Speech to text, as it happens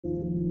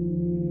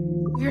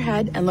Move your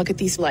head and look at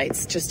these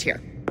lights just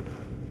here.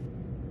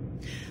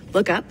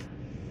 Look up.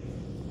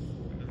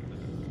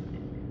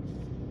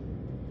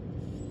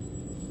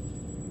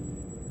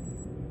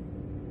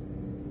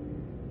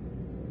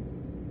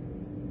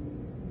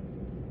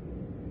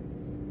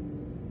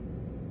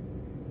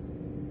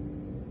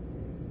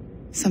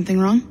 Something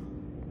wrong?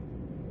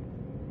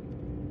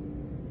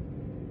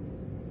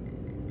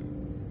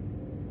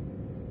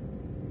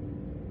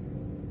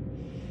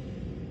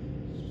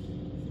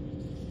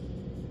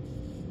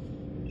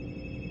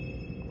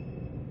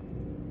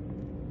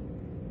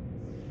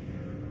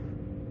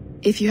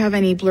 If you have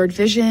any blurred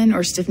vision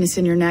or stiffness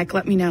in your neck,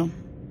 let me know.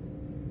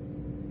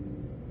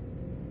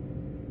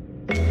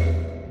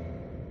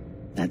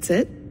 That's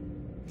it.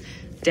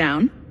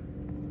 Down.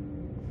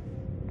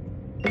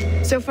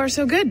 So far,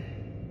 so good.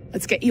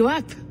 Let's get you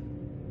up.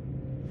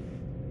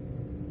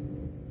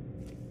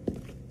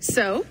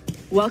 So,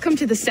 welcome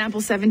to the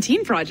Sample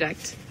 17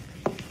 project.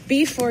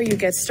 Before you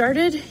get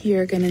started,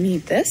 you're gonna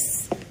need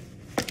this.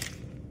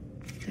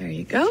 There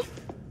you go.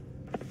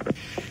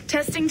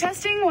 Testing,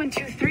 testing, 1,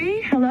 2,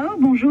 3. Hello,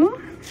 bonjour.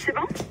 C'est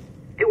bon?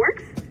 It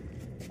works?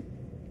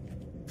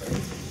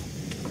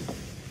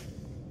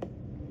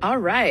 All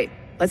right,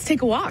 let's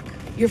take a walk.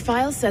 Your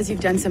file says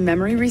you've done some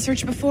memory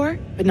research before,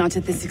 but not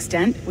to this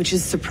extent, which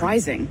is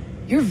surprising.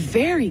 You're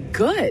very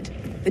good.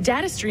 The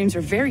data streams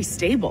are very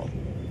stable.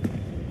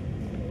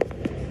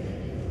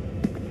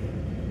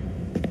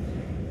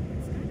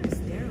 It's kind of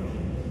sterile.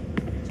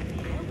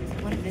 I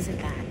always want to visit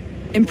that.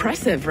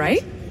 Impressive,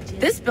 right?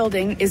 This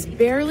building is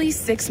barely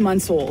 6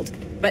 months old,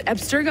 but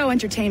Abstergo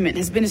Entertainment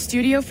has been a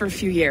studio for a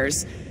few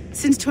years,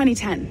 since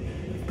 2010.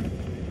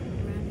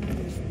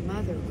 Grandmother's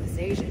mother was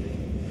Asian.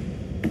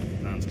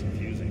 Sounds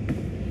confusing.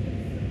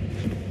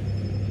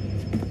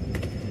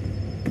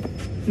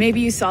 Maybe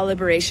you saw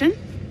Liberation?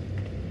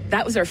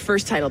 That was our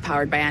first title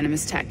powered by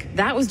Animus Tech.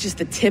 That was just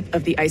the tip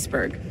of the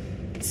iceberg.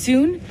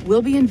 Soon,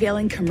 we'll be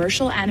unveiling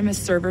commercial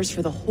Animus servers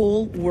for the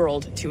whole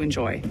world to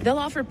enjoy. They'll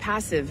offer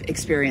passive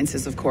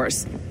experiences, of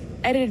course.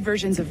 Edited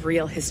versions of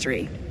real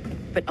history,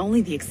 but only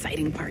the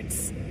exciting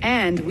parts.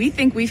 And we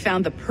think we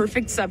found the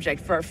perfect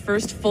subject for our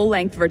first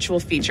full-length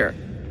virtual feature,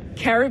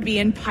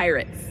 Caribbean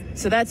Pirates.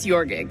 So that's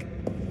your gig.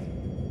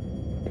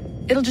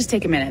 It'll just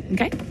take a minute,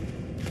 okay?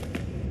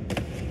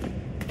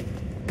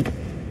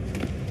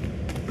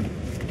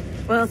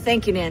 Well,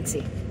 thank you,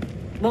 Nancy.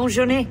 Bonne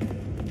journée.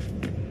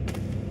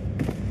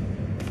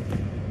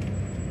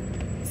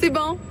 C'est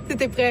bon,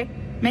 c'était prêt.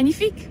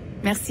 Magnifique.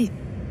 Merci.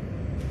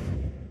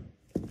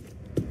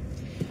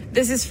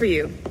 This is for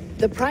you,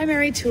 the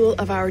primary tool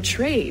of our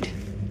trade,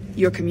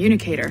 your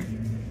communicator.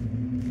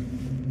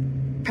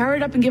 Power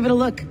it up and give it a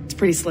look. It's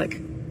pretty slick.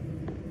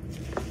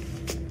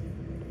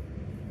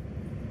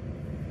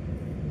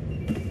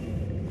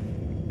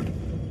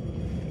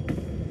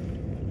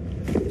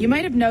 You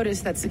might have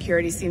noticed that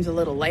security seems a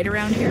little light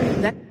around here.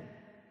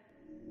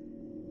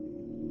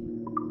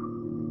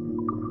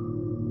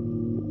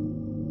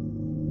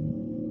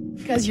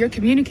 Because your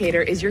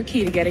communicator is your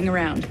key to getting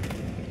around.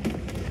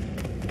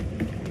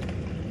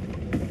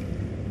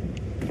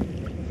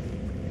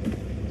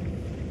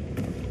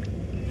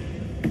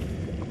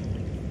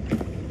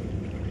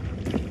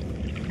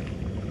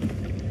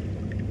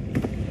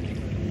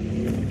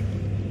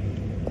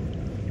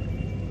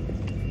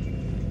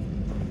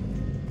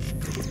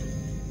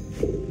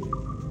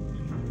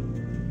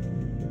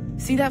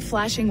 See that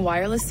flashing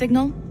wireless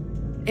signal?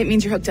 It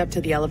means you're hooked up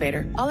to the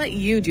elevator. I'll let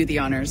you do the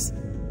honors.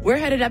 We're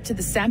headed up to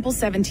the Sample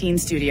 17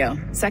 studio,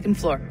 2nd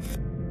floor.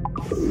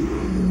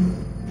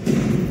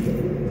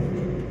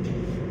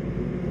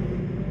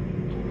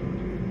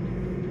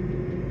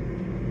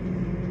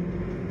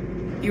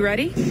 You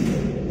ready?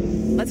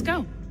 Let's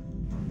go.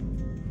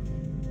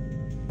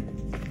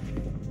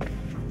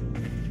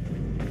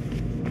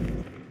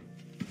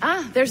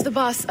 Ah, there's the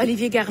boss,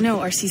 Olivier Garneau,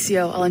 our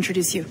CCO. I'll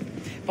introduce you.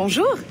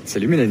 Bonjour.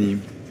 Salut, Mélanie.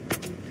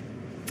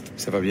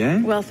 Ça va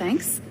bien? Well,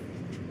 thanks.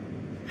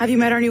 Have you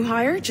met our new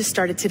hire? Just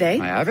started today.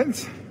 I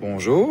haven't.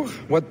 Bonjour.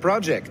 What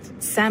project?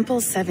 Sample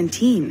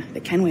 17,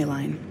 the Kenway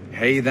line.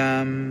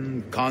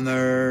 Haytham,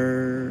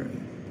 Connor...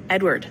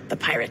 Edward, the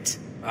pirate.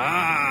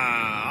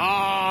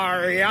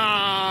 Ah,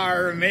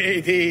 yar,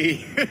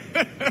 matey.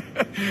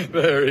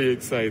 Very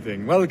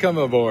exciting. Welcome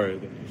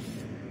aboard.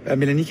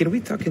 Mélanie, can we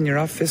talk in your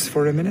office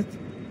for a minute?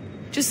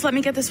 Just let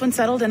me get this one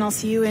settled and I'll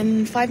see you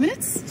in 5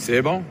 minutes.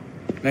 C'est bon.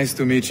 Nice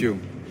to meet you.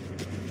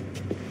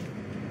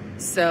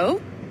 So,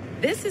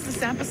 this is the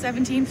Sample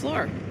 17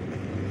 floor.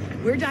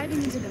 We're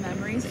diving into the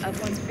memories of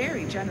one's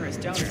very generous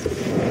donor.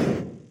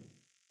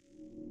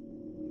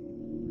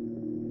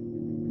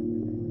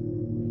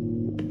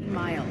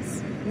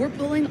 Miles. We're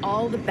pulling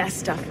all the best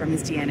stuff from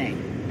his DNA.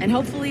 And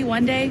hopefully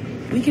one day,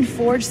 we can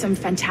forge some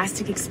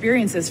fantastic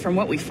experiences from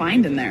what we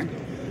find in there.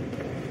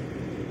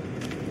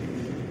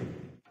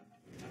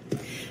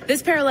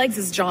 This pair of legs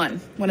is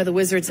John, one of the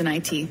wizards in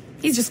IT.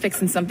 He's just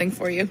fixing something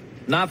for you.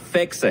 Not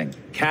fixing,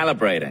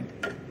 calibrating.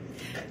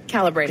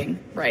 Calibrating,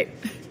 right.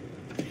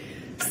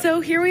 So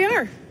here we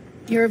are,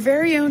 your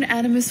very own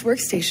Animus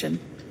workstation.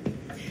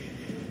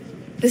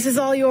 This is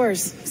all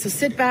yours, so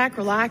sit back,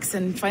 relax,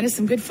 and find us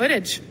some good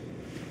footage.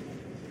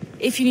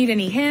 If you need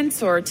any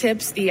hints or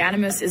tips, the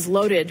Animus is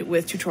loaded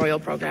with tutorial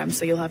programs,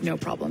 so you'll have no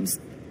problems.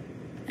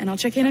 And I'll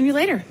check in on you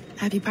later.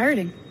 Happy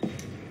pirating.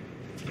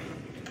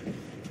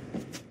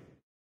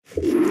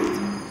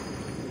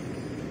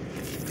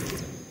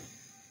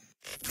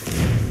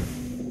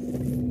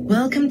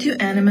 Welcome to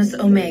Animus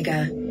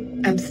Omega,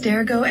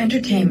 Abstergo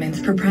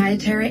Entertainment's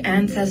proprietary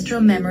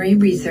ancestral memory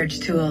research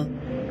tool.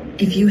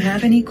 If you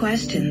have any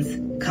questions,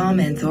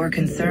 comments, or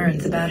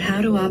concerns about how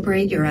to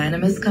operate your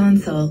Animus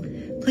console,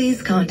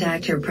 please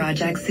contact your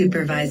project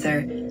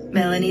supervisor,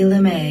 Melanie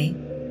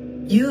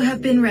LeMay. You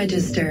have been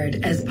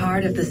registered as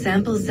part of the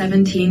Sample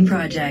 17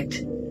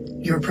 project.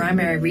 Your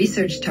primary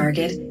research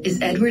target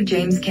is Edward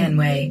James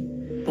Kenway,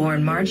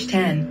 born March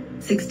 10,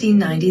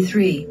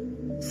 1693,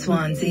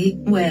 Swansea,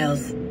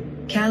 Wales.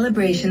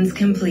 Calibrations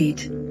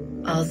complete.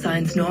 All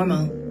signs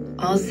normal.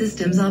 All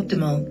systems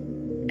optimal.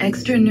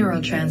 Extra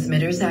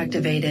neurotransmitters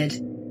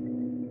activated.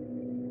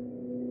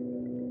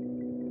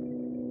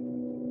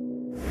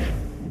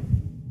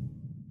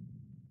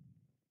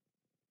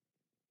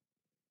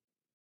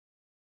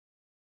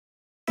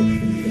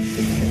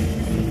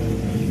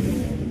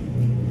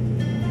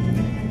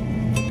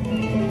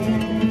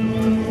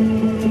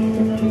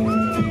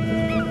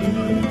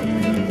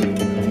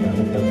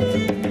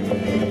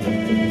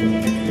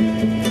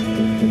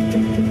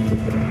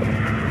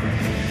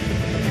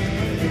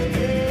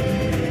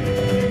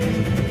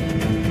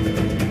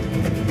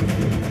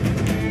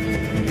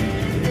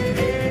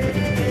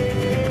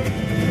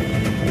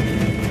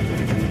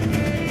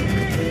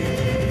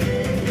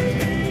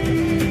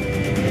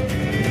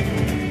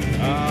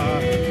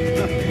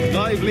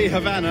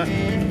 Havana.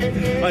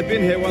 I've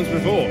been here once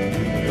before.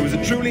 It was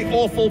a truly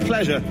awful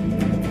pleasure.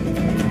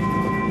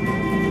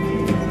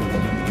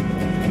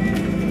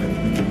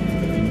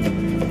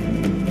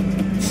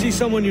 See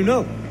someone you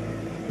know?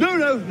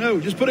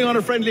 No. Just putting on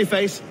a friendly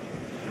face.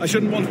 I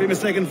shouldn't want to be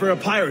mistaken for a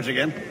pirate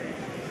again.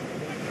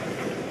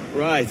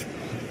 Right.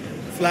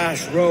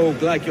 Flash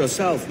rogue like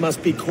yourself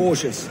must be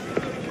cautious.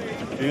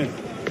 Yeah.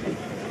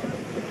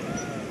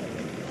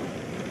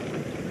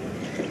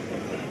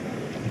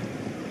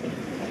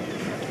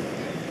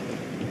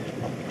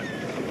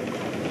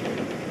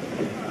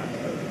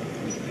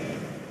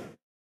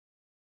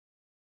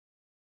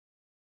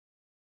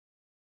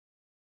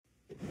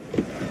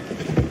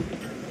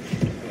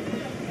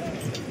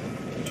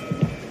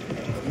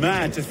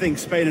 Mad to think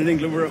Spain and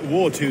England were at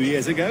war 2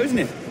 years ago, isn't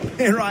it?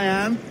 Here I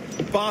am,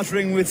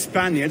 bartering with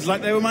Spaniards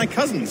like they were my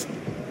cousins.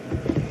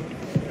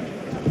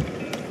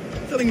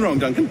 Something wrong,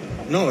 Duncan?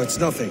 No, it's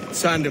nothing.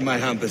 Sand in my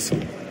hampers.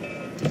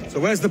 So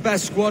where's the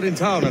best squad in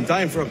town? I'm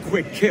dying for a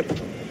quick kip.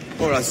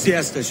 Or a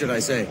siesta, should I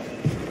say.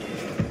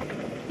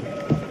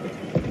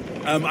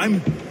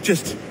 I'm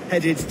just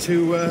headed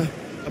to a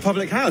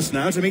public house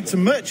now to meet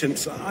some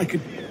merchants. I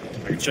could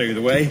show you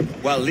the way.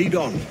 Well, lead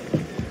on.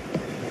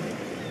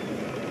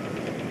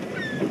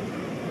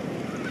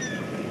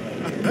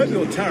 I hope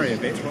you'll tarry a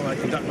bit while I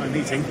conduct my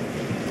meeting.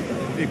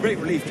 It'd be a great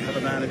relief to have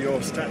a man of your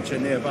stature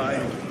nearby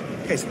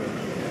in case of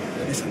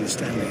a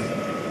misunderstanding.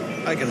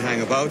 I can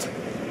hang about.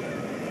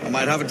 I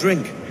might have a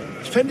drink.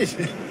 Splendid.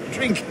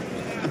 Drink.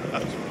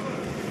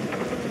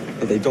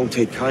 But they don't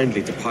take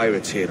kindly to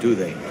pirates here, do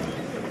they?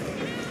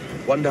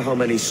 Wonder how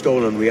many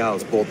stolen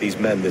reals bought these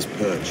men this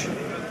perch.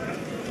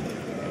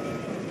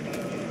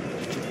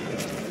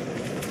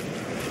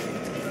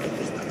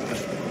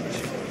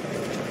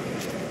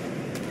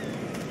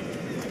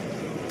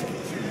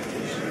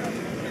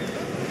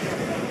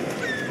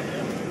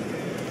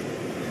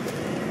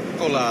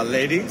 Hola,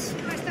 ladies.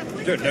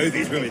 You don't know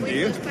these women, do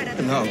you?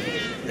 No.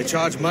 They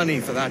charge money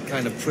for that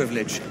kind of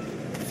privilege.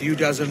 A few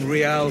dozen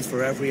reals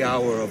for every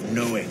hour of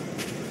knowing.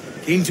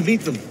 Keen to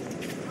meet them.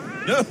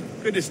 No,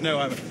 goodness no,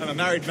 I'm a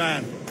married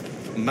man.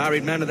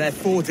 Married men are their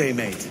forte,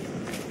 mate.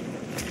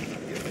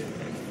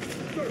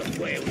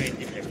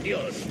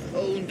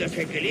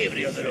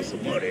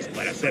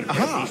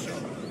 Aha!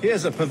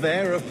 Here's a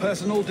purveyor of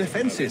personal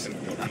defences.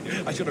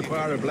 I should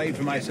acquire a blade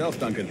for myself,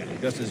 Duncan,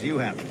 just as you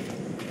have.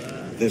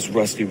 This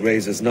rusty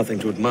razor's nothing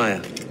to admire.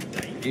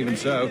 Even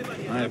so,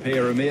 I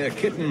appear a mere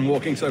kitten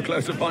walking so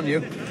close upon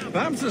you.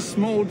 Perhaps a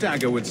small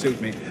dagger would suit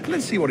me.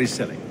 Let's see what he's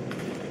selling.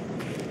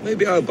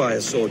 Maybe I'll buy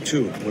a sword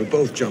too. We'll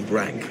both jump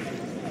rank.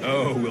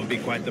 Oh, we'll be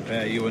quite the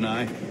pair, you and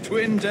I.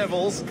 Twin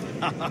devils.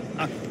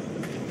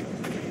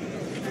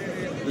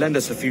 Lend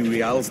us a few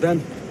reals,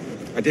 then.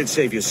 I did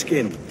save your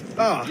skin.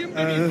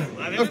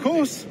 Of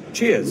course.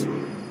 Cheers.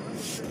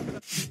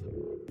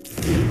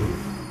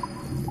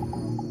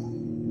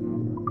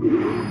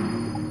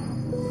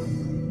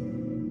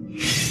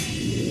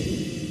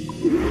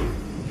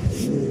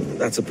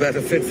 That's a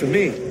better fit for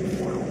me.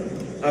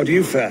 How do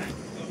you fare?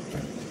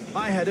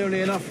 I had only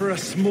enough for a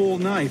small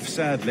knife,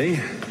 sadly.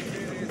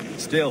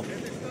 Still,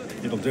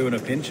 it'll do in a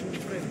pinch.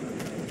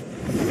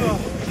 Oh,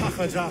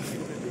 puffer duff.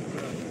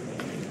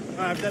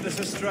 I've led us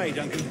astray,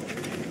 Duncan.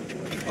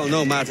 Oh,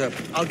 no matter.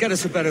 I'll get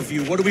us a better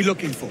view. What are we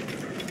looking for?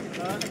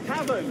 A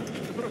cavern.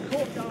 Sort of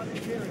courtyard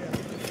interior.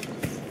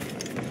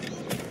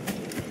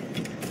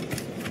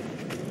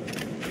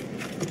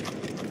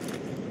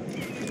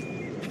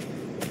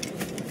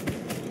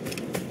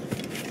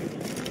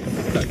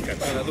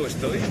 cansado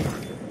estoy.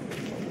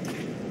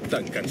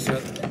 Tan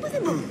cansado.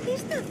 ¿Qué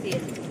está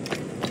haciendo?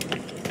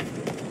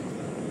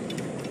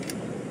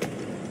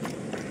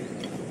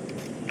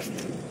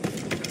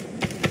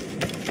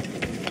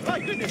 My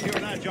goodness, you're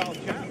an agile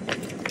chap.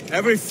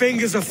 Every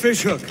finger's a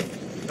fishhook.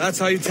 That's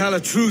how you tell a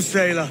true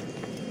sailor.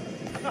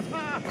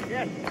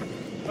 Yes,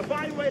 a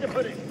fine way to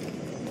put it.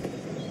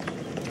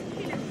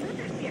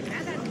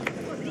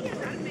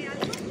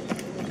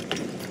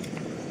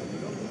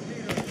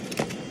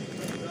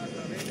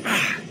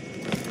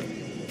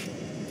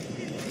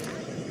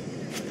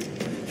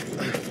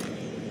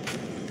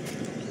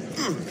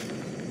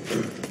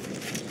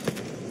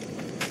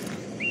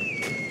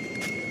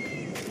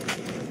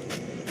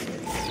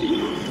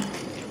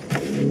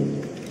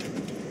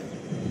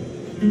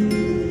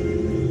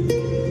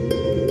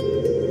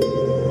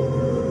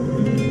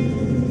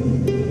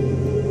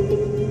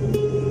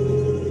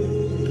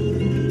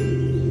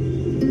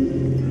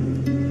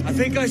 I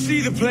think I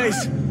see the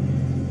place.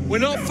 We're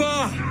not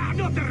far.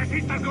 No te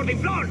resistas,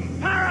 gordinflón!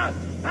 Para!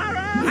 Para!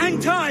 Hang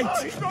tight!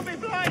 Oh, he's struck me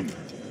blind!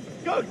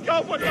 Good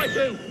God, what do I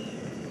do?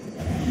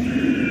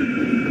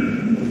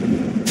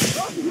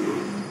 Oh,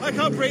 I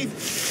can't breathe.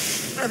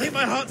 I think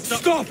my heart's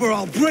stopped. Stop or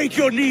I'll break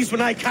your knees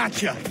when I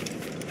catch you.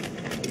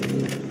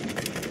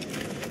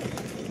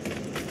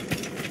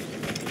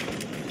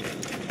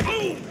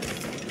 Oh!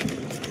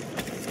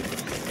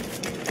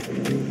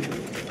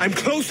 I'm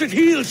close at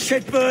heel,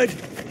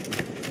 shitbird.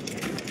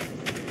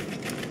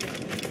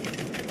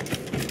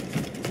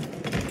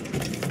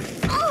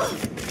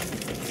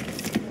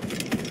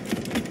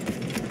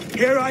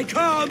 Here I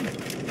come!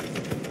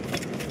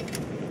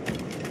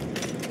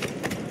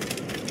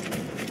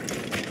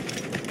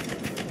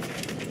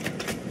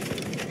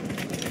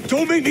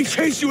 Don't make me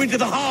chase you into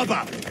the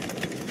harbor!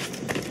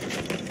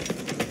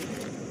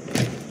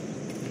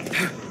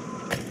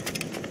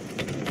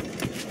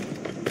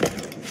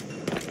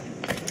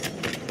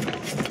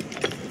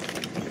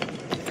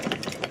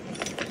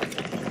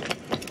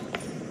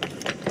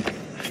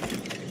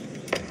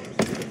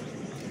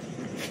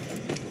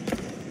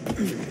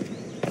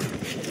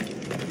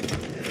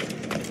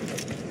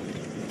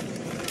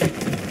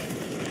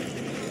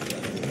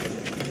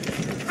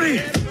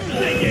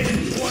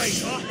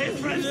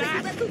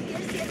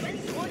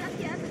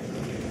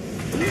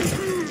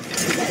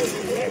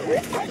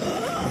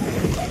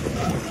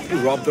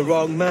 You robbed the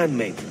wrong man,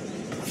 mate. A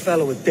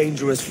fellow with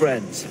dangerous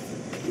friends.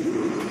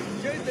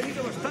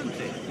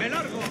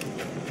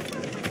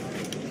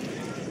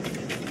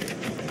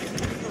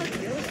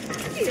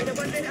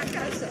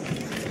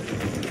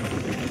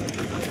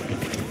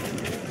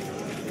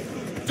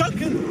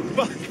 Duncan!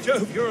 By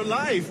Jove, you're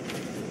alive!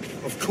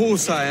 Of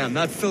course I am.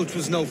 That filch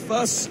was no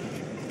fuss.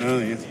 Oh,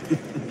 yes.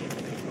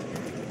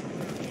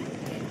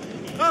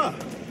 Ah!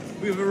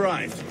 We've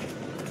arrived.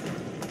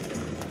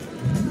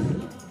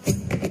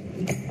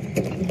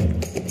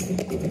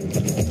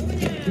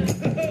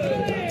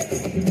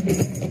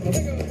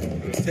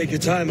 Take your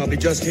time, I'll be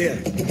just here.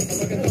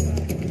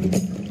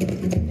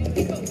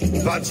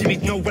 Fancy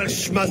meeting no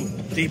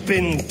Welshman deep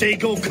in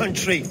Dago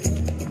country.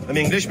 I'm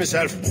English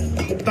myself.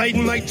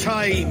 Biding my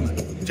time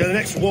till the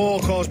next war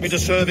calls me to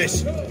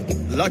service.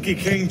 Lucky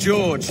King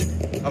George,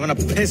 having a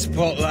piss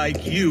pot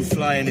like you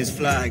flying his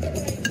flag.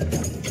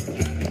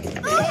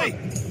 Oi!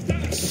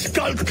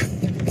 Skulk!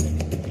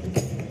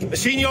 I've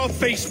seen your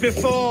face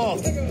before.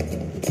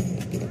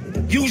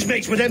 You's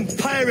mates with them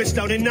pirates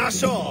down in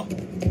Nassau.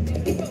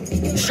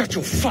 Shut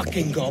your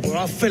fucking gob or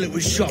I'll fill it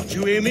with shot,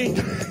 you hear me?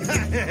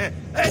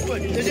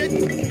 Edward, is it?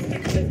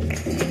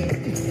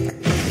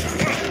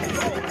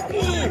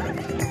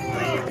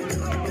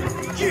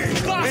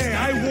 Hey,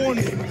 I warned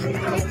him.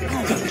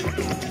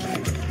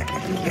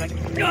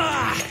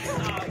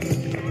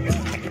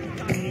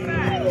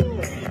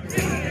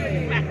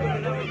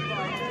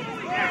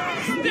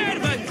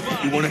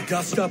 You want a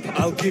dust up?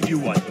 I'll give you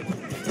one.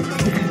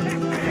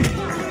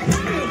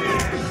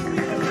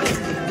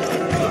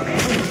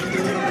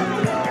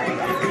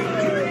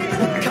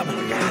 Come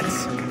on,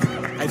 lads.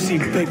 I've seen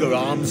bigger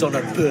arms on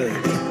a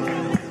bird.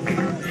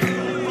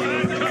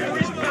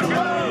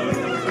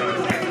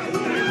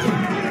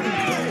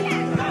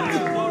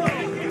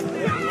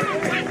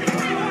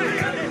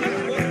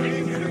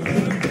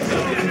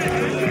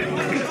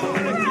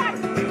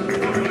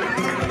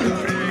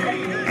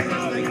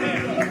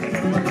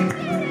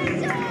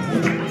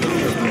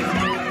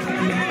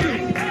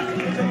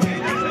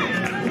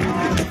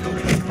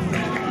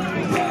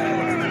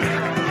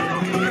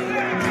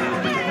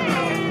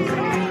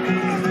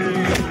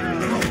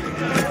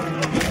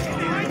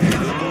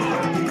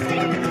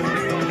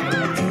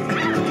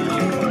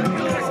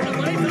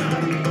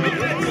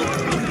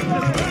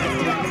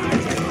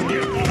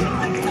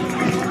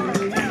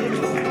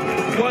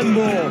 One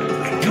more.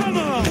 Come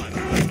on!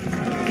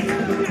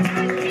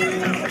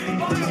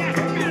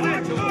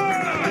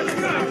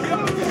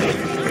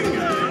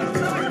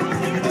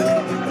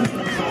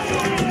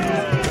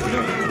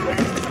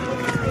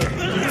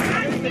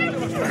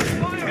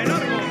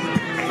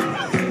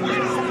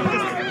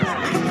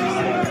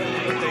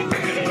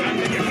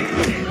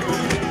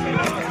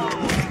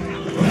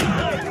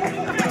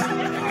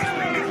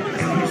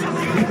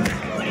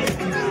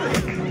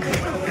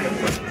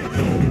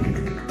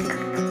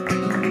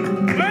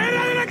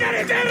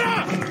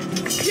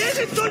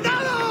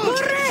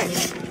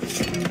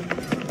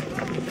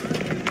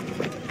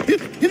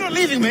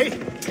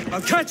 I'll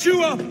catch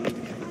you up!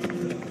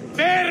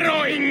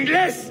 ¡Perro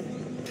inglés!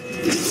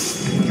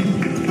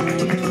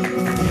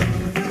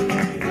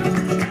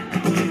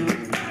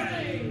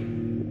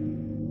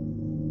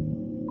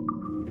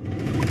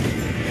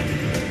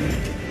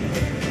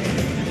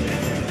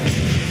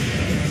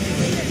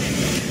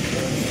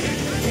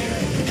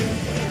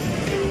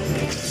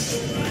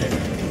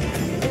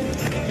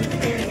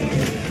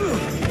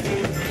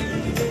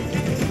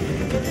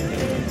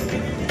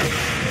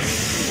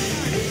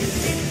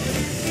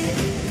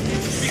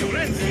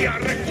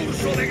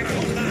 ¡Recurso de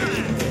granuja!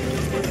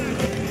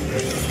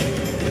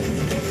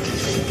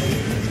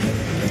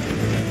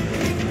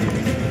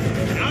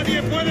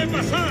 ¡Nadie puede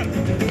pasar!